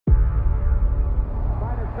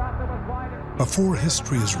Before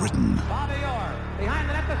history is written,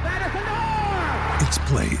 it's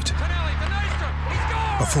played.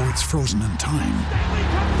 Before it's frozen in time,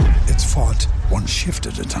 it's fought one shift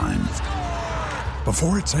at a time.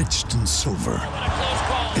 Before it's etched in silver,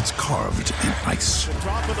 it's carved in ice.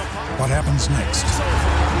 What happens next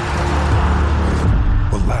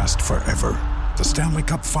will last forever. The Stanley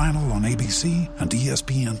Cup Final on ABC and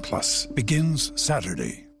ESPN Plus begins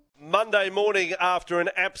Saturday. Monday morning after an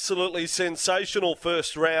absolutely sensational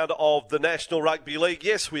first round of the National Rugby League.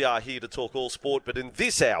 Yes, we are here to talk all sport, but in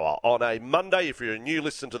this hour on a Monday, if you're a new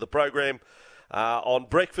listener to the program, on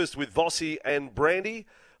Breakfast with Vossi and Brandy,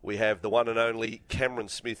 we have the one and only Cameron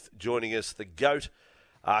Smith joining us, the GOAT,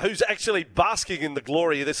 who's actually basking in the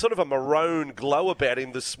glory. There's sort of a maroon glow about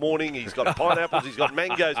him this morning. He's got pineapples, he's got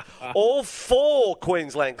mangoes. All four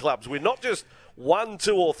Queensland clubs. We're not just 1,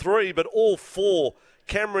 2 or 3, but all four.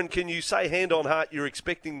 Cameron, can you say hand on heart you're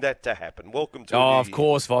expecting that to happen? Welcome to of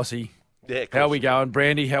course, Vossi. Yeah, of course. How are we going?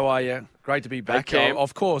 Brandy, how are you? Great to be back. Hey,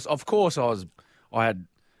 Of course I had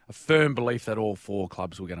a firm belief that all four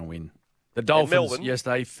clubs were going to win. The Dolphins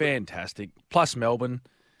yesterday, fantastic. Plus Melbourne.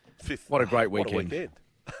 Fifth. What a great weekend.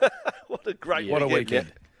 What a weekend. What a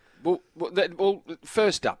weekend. Well,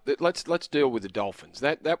 first up, let's deal with the Dolphins.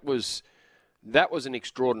 That was an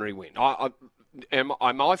extraordinary win. Am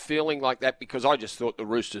I feeling like that because I just thought the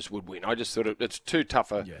Roosters would win? I just thought it's too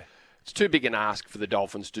tough. It's too big an ask for the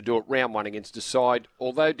Dolphins to do it round one against a side.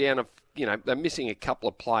 Although they're missing a couple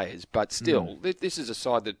of players, but still, this is a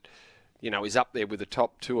side that is up there with the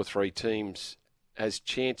top 2 or 3 teams as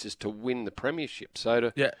chances to win the premiership.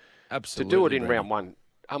 So absolutely, to do it in round one,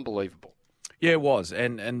 unbelievable. Yeah, it was,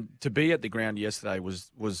 and to be at the ground yesterday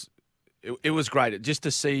was great. Just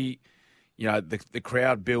to see, the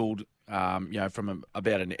crowd build. From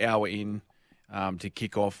about an hour in to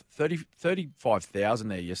kick off, 35,000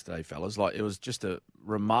 there yesterday, fellas. Like, it was just a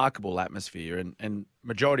remarkable atmosphere, and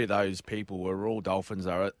majority of those people were all Dolphins.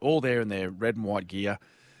 They were all there in their red and white gear.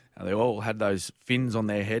 They all had those fins on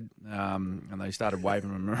their head, and they started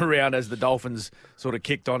waving them around as the Dolphins sort of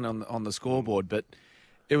kicked on the scoreboard. But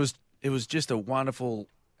it was just a wonderful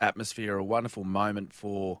atmosphere, a wonderful moment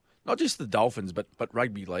for not just the Dolphins, but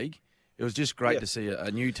rugby league. It was just great to see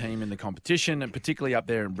a new team in the competition, and particularly up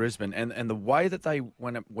there in Brisbane, and the way that they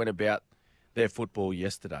went about their football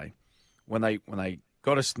yesterday, when they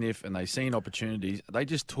got a sniff and they seen opportunities, they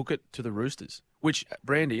just took it to the Roosters. Which,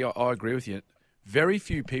 Brandy, I agree with you. Very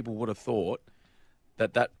few people would have thought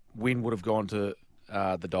that win would have gone to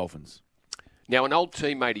the Dolphins. Now, an old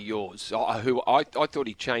teammate of yours, who I thought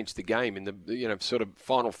he changed the game in the sort of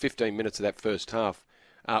final 15 minutes of that first half.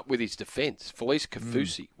 With his defence, Felice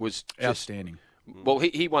Kaufusi was just outstanding. Well,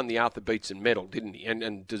 he won the Arthur Beetson medal, didn't he?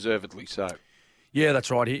 And deservedly so. Yeah,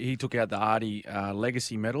 that's right. He took out the Artie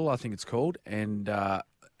Legacy medal, I think it's called, and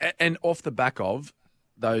off the back of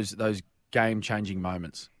those game-changing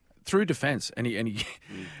moments through defence. And he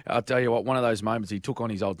I'll tell you what, one of those moments he took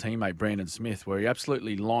on his old teammate Brandon Smith, where he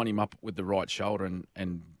absolutely lined him up with the right shoulder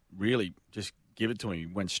and really just give it to him. He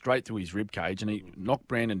went straight through his rib cage, and he knocked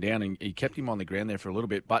Brandon down, and he kept him on the ground there for a little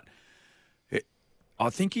bit. But I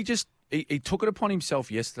think he took it upon himself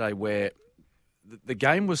yesterday, where the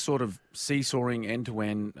game was sort of seesawing end to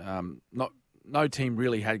end. No team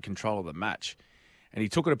really had control of the match, and he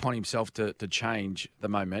took it upon himself to change the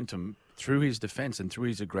momentum through his defence and through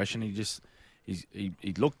his aggression.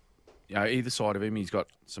 He looked, either side of him. He's got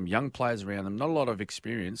some young players around him, not a lot of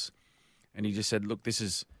experience, and he just said, "Look,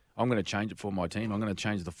 I'm going to change it for my team. I'm going to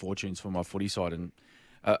change the fortunes for my footy side," and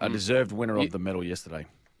a deserved winner of the medal yesterday.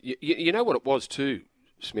 You know what it was too,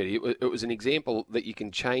 Smitty? It was an example that you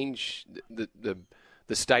can change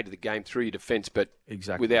the state of the game through your defence, but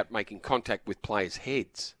without making contact with players'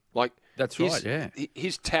 heads. Like, that's right, yeah.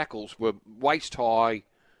 His tackles were waist high,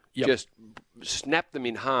 just snapped them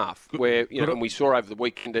in half. And we saw over the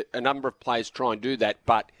weekend a number of players try and do that,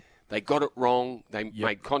 but they got it wrong. They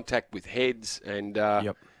made contact with heads, and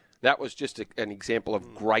that was just an example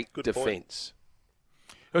of great defence.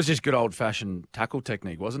 It was just good old-fashioned tackle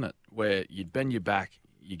technique, wasn't it? Where you'd bend your back,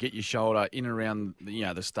 you get your shoulder in and around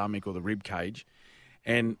the stomach or the rib cage,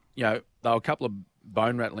 and they were a couple of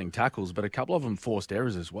bone-rattling tackles, but a couple of them forced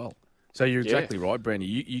errors as well. So you're exactly right, Brandy.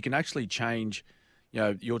 You can actually change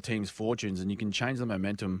your team's fortunes, and you can change the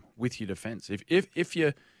momentum with your defence if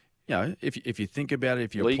you think about it,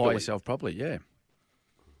 if you apply yourself properly. Yeah.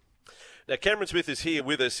 Now, Cameron Smith is here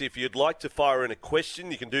with us. If you'd like to fire in a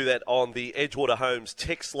question, you can do that on the Edgewater Homes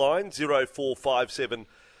text line, 0457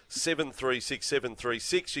 736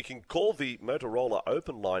 736. You can call the Motorola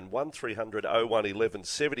open line, 1300 01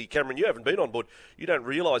 1170. Cameron, you haven't been on board. You don't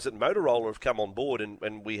realise that Motorola have come on board,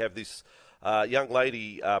 and we have this young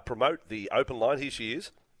lady promote the open line. Here she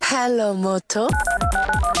is. Hello, Moto.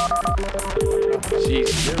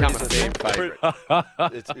 She's become a fan favourite.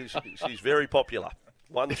 She's very popular.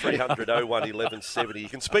 1300 01 1170. You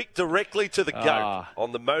can speak directly to the goat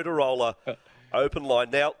on the Motorola open line.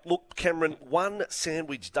 Now, look, Cameron, one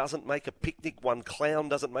sandwich doesn't make a picnic, one clown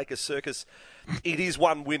doesn't make a circus. It is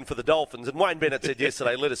one win for the Dolphins. And Wayne Bennett said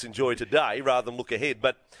yesterday, let us enjoy today rather than look ahead.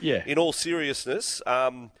 But in all seriousness,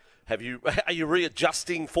 are you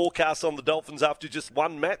readjusting forecasts on the Dolphins after just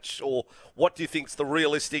one match? Or what do you think's the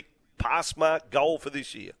realistic pass mark goal for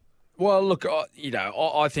this year? Well, look,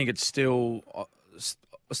 I think it's still...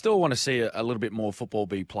 I still want to see a little bit more football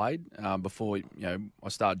be played before I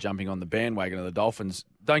start jumping on the bandwagon of the Dolphins.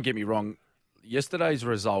 Don't get me wrong, yesterday's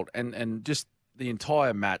result and just the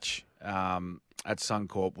entire match at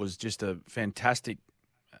Suncorp was just a fantastic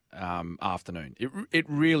afternoon. It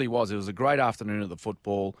really was. It was a great afternoon of the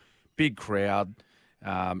football, big crowd,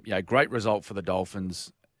 great result for the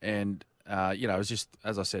Dolphins, and it was just,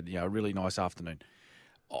 as I said, a really nice afternoon.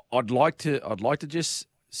 I'd like to just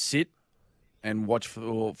sit and watch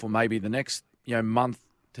for maybe the next month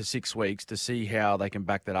to 6 weeks to see how they can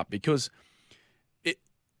back that up. Because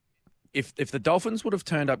if the Dolphins would have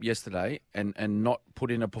turned up yesterday and not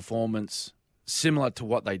put in a performance similar to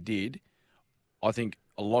what they did, I think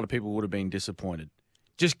a lot of people would have been disappointed.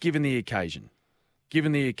 Just given the occasion.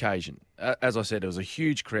 As I said, it was a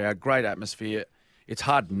huge crowd, great atmosphere. It's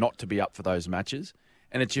hard not to be up for those matches.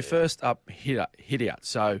 And it's your first up hit out.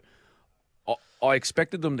 So I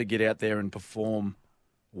expected them to get out there and perform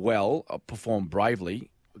well, perform bravely.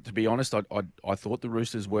 To be honest, I thought the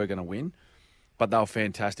Roosters were going to win, but they were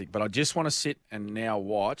fantastic. But I just want to sit and now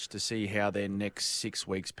watch to see how their next 6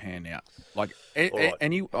 weeks pan out. Like,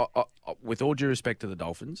 with all due respect to the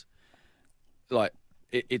Dolphins, like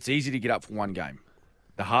it's easy to get up for one game.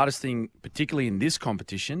 The hardest thing, particularly in this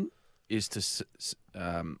competition, is to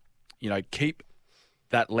keep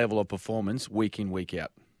that level of performance week in, week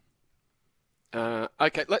out.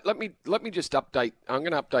 Okay, let me just update. I'm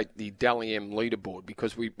going to update the Dally M leaderboard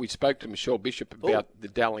because we spoke to Michelle Bishop about the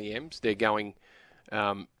Dally M's. They're going.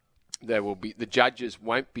 There will be the judges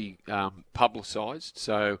won't be publicised.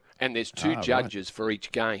 So and there's two judges for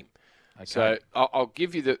each game. Okay. So I'll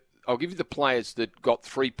give you the players that got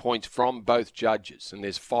 3 points from both judges, and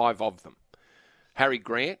there's 5 of them. Harry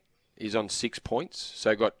Grant is on 6 points,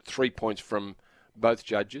 so got 3 points from both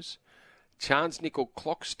judges. Chance Nickel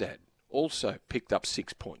Klokstad also picked up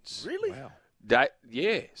 6 points. Really? Wow.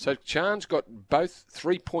 So Chan's got both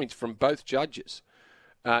 3 points from both judges.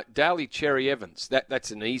 Daly Cherry Evans,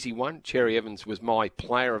 that's an easy one. Cherry Evans was my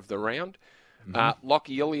player of the round.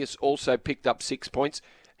 Lockie Ilias also picked up 6 points.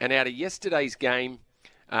 And out of yesterday's game,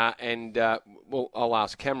 I'll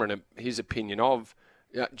ask Cameron his opinion of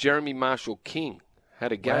Jeremy Marshall-King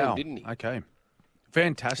had a game, didn't he? Okay.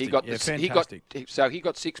 Fantastic. Fantastic. He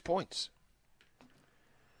got 6 points.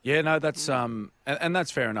 Yeah, no, that's and that's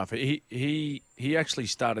fair enough. He actually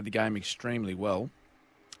started the game extremely well.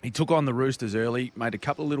 He took on the Roosters early, made a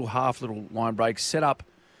couple of little line breaks, set up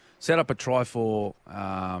a try for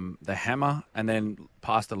the Hammer, and then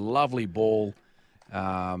passed a lovely ball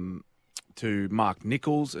to Mark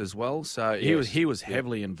Nichols as well. So he was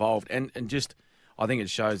heavily involved, and just I think it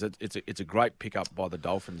shows that it's a great pickup by the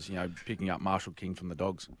Dolphins. Picking up Marshall-King from the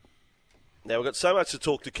Dogs. Now, we've got so much to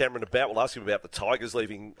talk to Cameron about. We'll ask him about the Tigers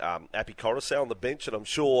leaving Api Coruscant on the bench, and I'm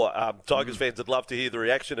sure Tigers fans would love to hear the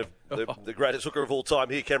reaction of the greatest hooker of all time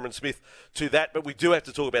here, Cameron Smith, to that. But we do have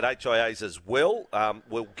to talk about HIAs as well.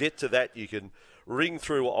 We'll get to that. You can ring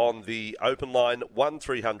through on the open line,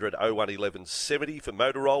 1300 01 1170 for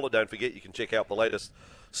Motorola. Don't forget, you can check out the latest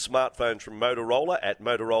smartphones from Motorola at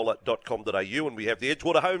motorola.com.au, and we have the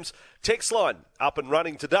Edgewater Homes text line up and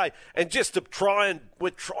running today. And just to we're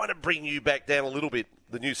trying to bring you back down a little bit,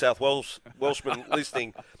 the New South Welshman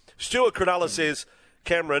listening. Stuart Cronulla says,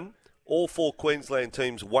 Cameron, all 4 Queensland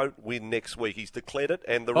teams won't win next week. He's declared it,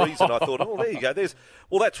 and the reason I thought, there you go.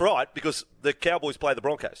 That's right, because the Cowboys play the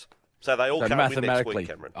Broncos. So they all can't win next week,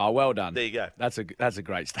 Cameron. Oh, well done. There you go. That's a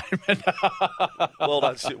great statement. Well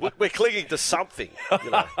done, Stu. We're clinging to something.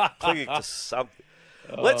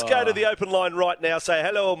 Let's go to the open line right now. Say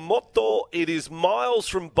hello, Moto. It is Miles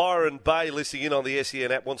from Byron Bay listening in on the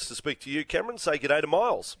SEN app. Wants to speak to you, Cameron. Say good day to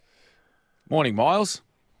Miles. Morning, Miles.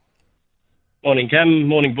 Morning, Cam.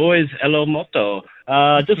 Morning, boys. Hello, Moto.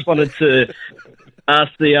 Just wanted to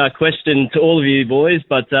ask the question to all of you boys,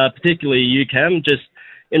 but particularly you, Cam, just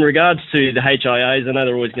in regards to the HIAs. I know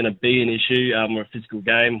they're always going to be an issue. We're a physical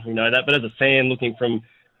game, we know that. But as a fan looking from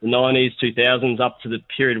the 90s, 2000s up to the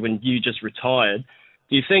period when you just retired,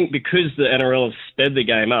 do you think because the NRL has sped the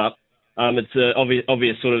game up, It's an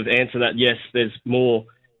obvious sort of answer that, yes, there's more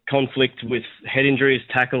conflict with head injuries,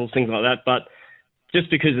 tackles, things like that. But just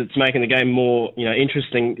because it's making the game more,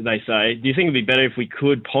 interesting, they say, do you think it'd be better if we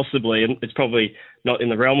could possibly, and it's probably not in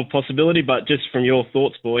the realm of possibility, but just from your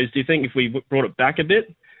thoughts, boys, do you think if we brought it back a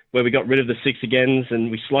bit, where we got rid of the 6 agains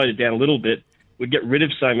and we slowed it down a little bit, we'd get rid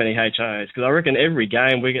of so many HIAs? Because I reckon every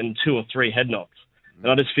game we're getting 2 or 3 head knocks.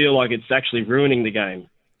 And I just feel like it's actually ruining the game.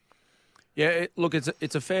 Yeah, look,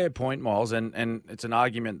 it's a fair point, Miles, and it's an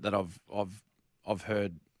argument that I've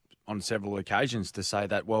heard on several occasions to say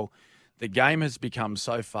that, well, the game has become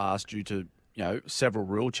so fast due to several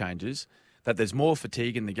rule changes that there's more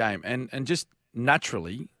fatigue in the game, and just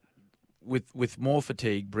naturally, with more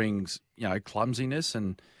fatigue brings clumsiness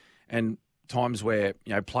and times where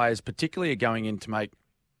players particularly are going in to make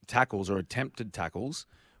tackles or attempted tackles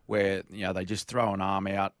where they just throw an arm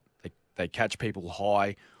out, they catch people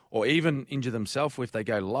high, or even injure themselves if they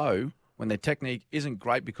go low when their technique isn't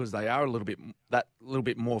great because they are a little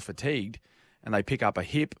bit more fatigued, and they pick up a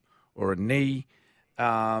hip or a knee.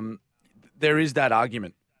 There is that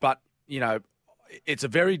argument, but it's a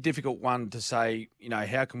very difficult one to say.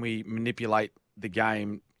 How can we manipulate the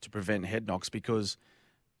game to prevent head knocks? Because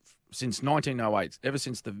since 1908, ever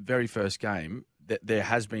since the very first game, there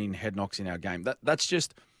has been head knocks in our game. That's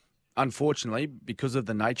just, unfortunately, because of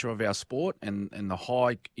the nature of our sport and the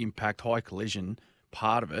high impact, high collision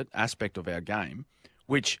part of it, aspect of our game,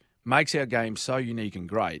 which makes our game so unique and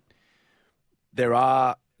great, there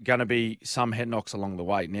are going to be some head knocks along the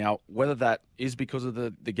way. Now, whether that is because of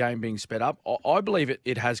the game being sped up, I believe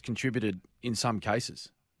it has contributed in some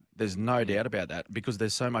cases. There's no doubt about that, because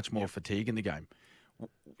there's so much more fatigue in the game.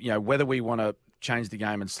 Whether we want to change the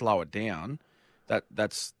game and slow it down,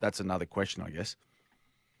 that's another question, I guess.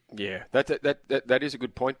 Yeah, that is a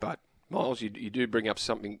good point, but Miles, you do bring up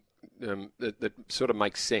something that sort of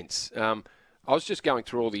makes sense. I was just going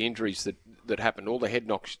through all the injuries that happened, all the head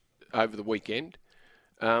knocks over the weekend,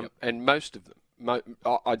 and most of them,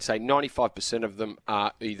 I'd say 95% of them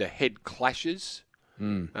are either head clashes,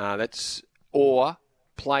 or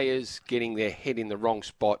players getting their head in the wrong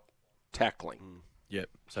spot tackling. Yep.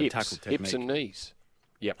 So hips, tackle technique. hips and knees.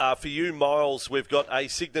 Yep. For you, Miles, we've got a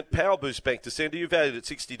Signet Power Boost Bank to send to you, valued at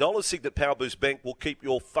 $60. Signet Power Boost Bank will keep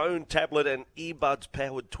your phone, tablet and earbuds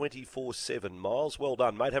powered 24/7. Miles, well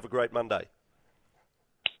done, mate. Have a great Monday.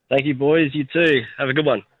 Thank you, boys. You too. Have a good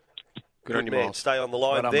one. Good on you, man. Miles. Stay on the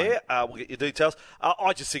line there. We'll get your details.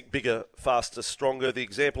 I just think bigger, faster, stronger. The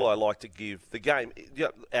example I like to give, the game,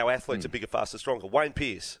 our athletes are bigger, faster, stronger. Wayne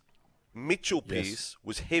Pearce. Mitchell Pearce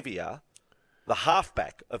was heavier, the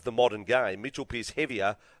halfback of the modern game. Mitchell Pearce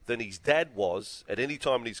heavier than his dad was at any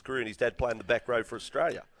time in his career, and his dad playing the back row for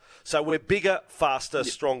Australia. So we're bigger, faster,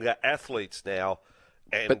 stronger athletes now.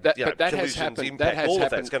 And that has happened. Impact, all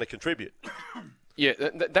of that's going to contribute. Yeah,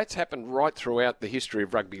 that's happened right throughout the history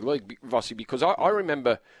of rugby league, Vossi, because I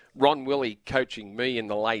remember Ron Willey coaching me in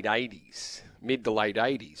the late 80s, mid to late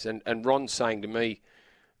 80s, and Ron saying to me,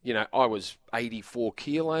 I was 84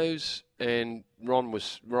 kilos, and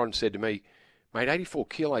Ron said to me, mate, 84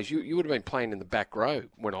 kilos, you would have been playing in the back row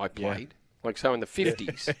when I played. Yeah. Like, so in the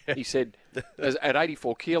 50s, he said, at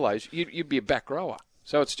 84 kilos, you'd be a back rower.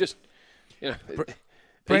 So it's just,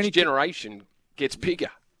 each generation gets bigger.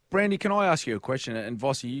 Brandy, can I ask you a question? And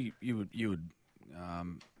Vossi, you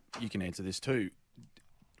can answer this too.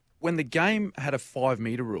 When the game had a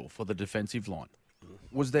 5-metre rule for the defensive line,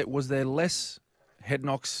 was there less head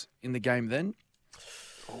knocks in the game then?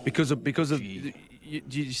 Because of do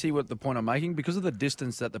you see what the point I'm making? Because of the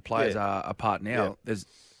distance that the players are apart now, there's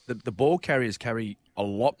the ball carriers carry a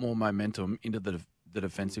lot more momentum into the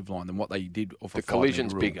defensive line than what they did off the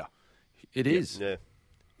collision's bigger. It is. Yeah.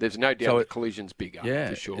 There's no doubt the collision's bigger. Yeah,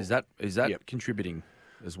 for sure. Is that contributing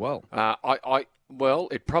as well? Well,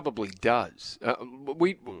 it probably does.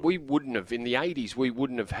 We wouldn't have in the 80s. We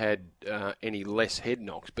wouldn't have had any less head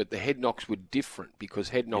knocks, but the head knocks were different because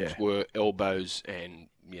head knocks were elbows and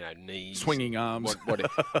knees, swinging arms,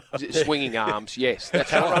 swinging arms. Yes, that's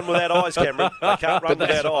can't right. run without eyes, Cameron. They can't run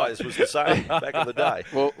without eyes. Was the same back in the day.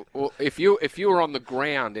 Well, if you were on the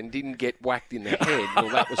ground and didn't get whacked in the head, well,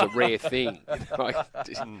 that was a rare thing.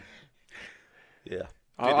 Yeah.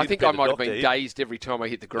 I think I might have been dazed every time I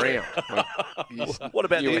hit the ground. What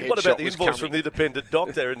about the invoice from the independent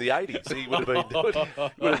doctor in the 80s? He would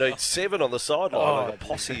have been 7 on the sideline, like a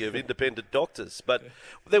posse of independent doctors. But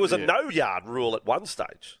there was a no-yard rule at one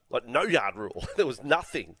stage, like no-yard rule. There was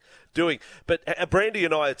nothing doing. But Brandy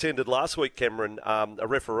and I attended last week, Cameron, a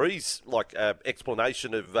referee's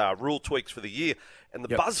explanation of rule tweaks for the year. And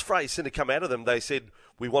the buzz phrase seemed to come out of them. They said,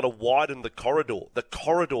 we want to widen the corridor. The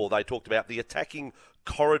corridor they talked about, the attacking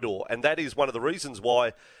corridor. And that is one of the reasons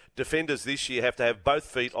why defenders this year have to have both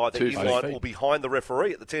feet either in line or behind the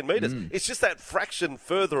referee at the 10 metres. It's just that fraction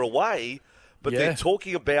further away, but they're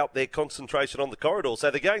talking about their concentration on the corridor.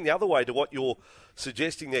 So they're going the other way to what you're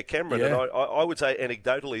suggesting there, Cameron. And I would say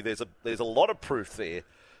anecdotally there's a lot of proof there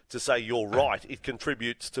to say you're right. It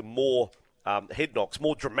contributes to more head knocks,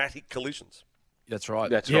 more dramatic collisions. That's right.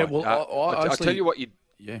 That's right. Well, I'll tell you what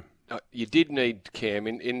you did need, Cam,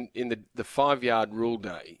 in the 5-yard rule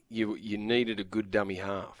day, you needed a good dummy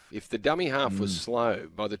half. If the dummy half was slow,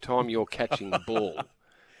 by the time you're catching the ball,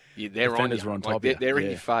 they're on you. On top they're in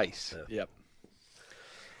your face. Yep.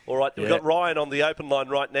 All right, we've got Ryan on the open line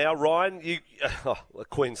right now. Ryan, a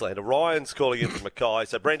Queenslander. Ryan's calling in from Mackay.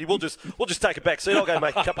 So, Brandy, we'll just take a back seat. I'll go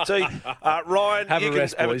make a cup of tea. Ryan, have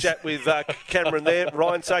a chat with Cameron there.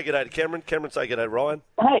 Ryan, say good day to Cameron. Cameron, say good day to Ryan.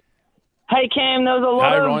 Hey, Cam, there was a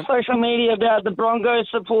lot of social media about the Broncos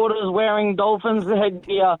supporters wearing Dolphins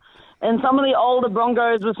headgear. And some of the older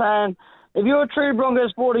Broncos were saying, if you're a true Broncos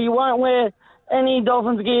supporter, you won't wear any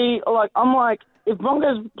Dolphins gear. I'm like, if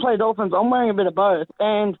Broncos play Dolphins, I'm wearing a bit of both.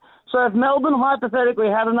 And so if Melbourne hypothetically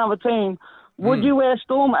had another team, would you wear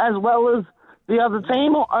Storm as well as the other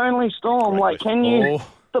team or only Storm? Can you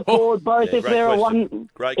support both if they're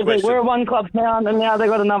they were a one-club town and now they've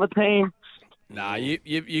got another team? No,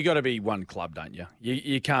 you got to be one club, don't you?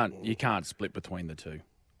 You can't split between the two.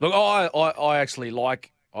 Look, I actually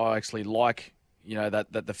like that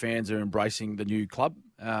the fans are embracing the new club,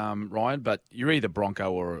 Ryan. But you're either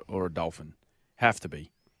Bronco or a Dolphin. Have to be.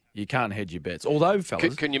 You can't hedge your bets. Although,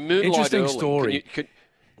 fellas, can you moonlight interesting early? story.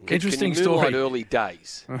 Interesting story. Early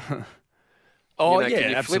days. Can you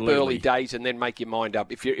absolutely flip early days and then make your mind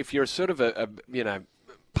up? If you're a sort of a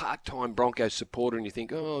part-time Broncos supporter and you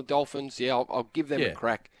think, Dolphins, I'll give them a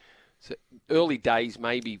crack. So early days,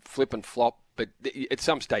 maybe flip and flop, but at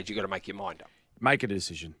some stage you've got to make your mind up. Make a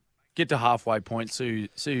decision. Get to halfway point, see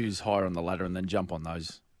who's higher on the ladder, and then jump on that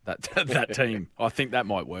team. I think that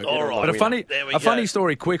might work. All right. But a funny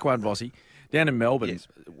story, quick one, Vossi. Down in Melbourne,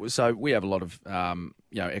 so we have a lot of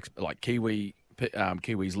Kiwis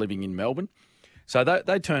living in Melbourne. So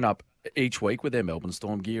they turn up each week with their Melbourne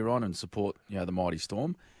Storm gear on and support the mighty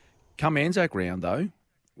Storm. Come Anzac round though,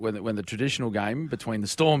 when the traditional game between the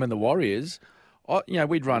Storm and the Warriors,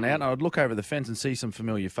 we'd run out and I'd look over the fence and see some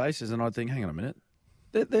familiar faces and I'd think, hang on a minute,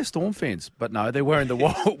 they're Storm fans, but no, they're wearing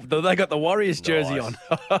they got the Warriors jersey on.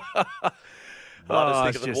 Blood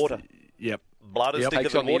is thicker than water. Yep. Blood is thicker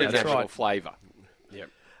than water. That's right. Flavour. Yep.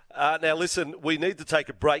 Now, listen, we need to take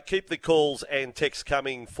a break. Keep the calls and texts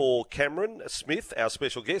coming for Cameron Smith, our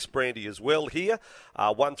special guest. Brandy as well here.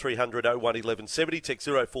 1300 01 1170. Text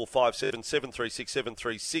 0457 736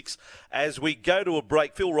 736. As we go to a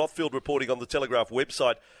break, Phil Rothfield reporting on the Telegraph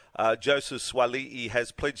website, Joseph Suaalii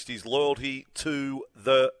has pledged his loyalty to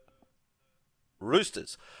the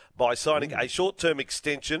Roosters by signing a short-term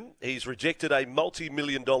extension. He's rejected a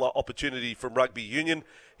multi-million-dollar opportunity from Rugby Union.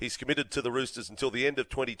 He's committed to the Roosters until the end of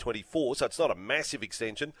 2024, so it's not a massive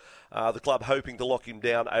extension. The club hoping to lock him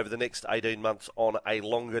down over the next 18 months on a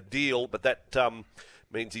longer deal, but that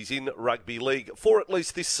means he's in rugby league for at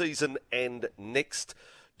least this season and next.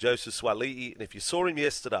 Joseph Suaalii, and if you saw him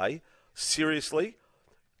yesterday, seriously,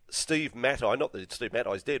 Steve Matai, not that Steve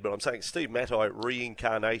Matai's dead, but I'm saying Steve Matai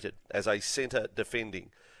reincarnated as a centre defending,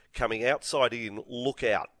 coming outside in, look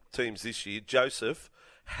out teams this year. Joseph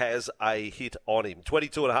has a hit on him.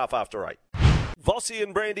 22.5 after 8. Vossi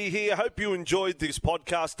and Brandy here. Hope you enjoyed this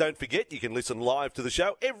podcast. Don't forget, you can listen live to the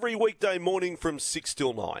show every weekday morning from 6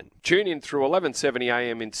 till 9. Tune in through 1170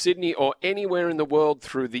 AM in Sydney or anywhere in the world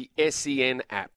through the SEN app.